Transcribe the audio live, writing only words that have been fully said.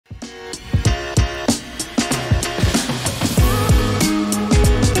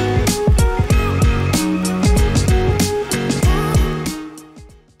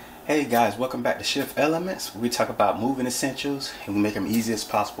guys, welcome back to Shift Elements, where we talk about moving essentials and we make them easy as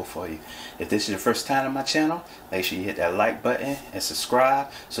possible for you. If this is your first time on my channel, make sure you hit that like button and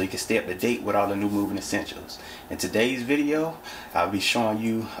subscribe so you can stay up to date with all the new moving essentials. In today's video, I'll be showing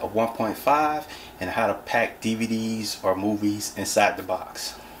you a 1.5 and how to pack DVDs or movies inside the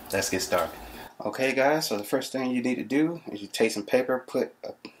box. Let's get started. Okay guys, so the first thing you need to do is you take some paper,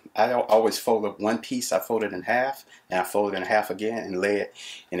 I always fold up one piece. I fold it in half, and I fold it in half again and lay it,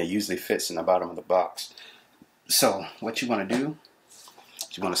 and it usually fits in the bottom of the box. So what you want to do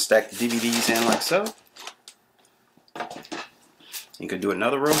is you want to stack the DVDs in like so. You could do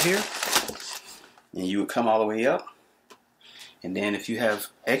another row here, and you would come all the way up. And then if you have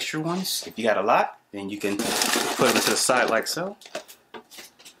extra ones, if you got a lot, then you can put them to the side like so.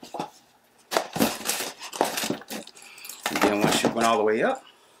 And then once you went all the way up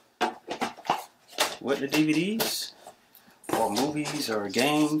with the DVDs or movies or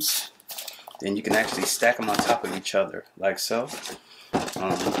games, then you can actually stack them on top of each other like so,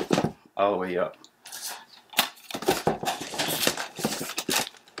 all the way up.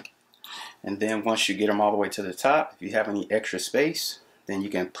 And then once you get them all the way to the top, if you have any extra space, then you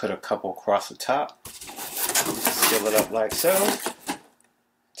can put a couple across the top, seal it up like so,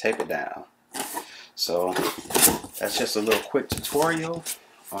 tape it down. So that's just a little quick tutorial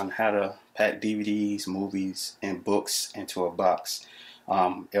on how to pack DVDs, movies, and books into a box.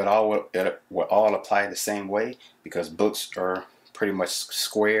 It will all apply the same way because books are pretty much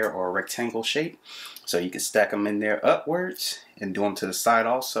square or rectangle shape. So you can stack them in there upwards and do them to the side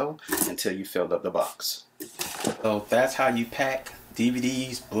also until you filled up the box. So that's how you pack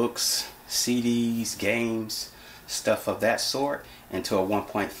DVDs, books, CDs, games, stuff of that sort into a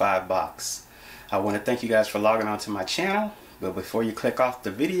 1.5 box. I want to thank you guys for logging on to my channel. But before you click off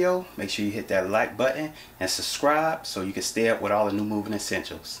the video, make sure you hit that like button and subscribe so you can stay up with all the new moving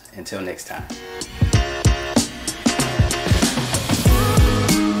essentials. Until next time.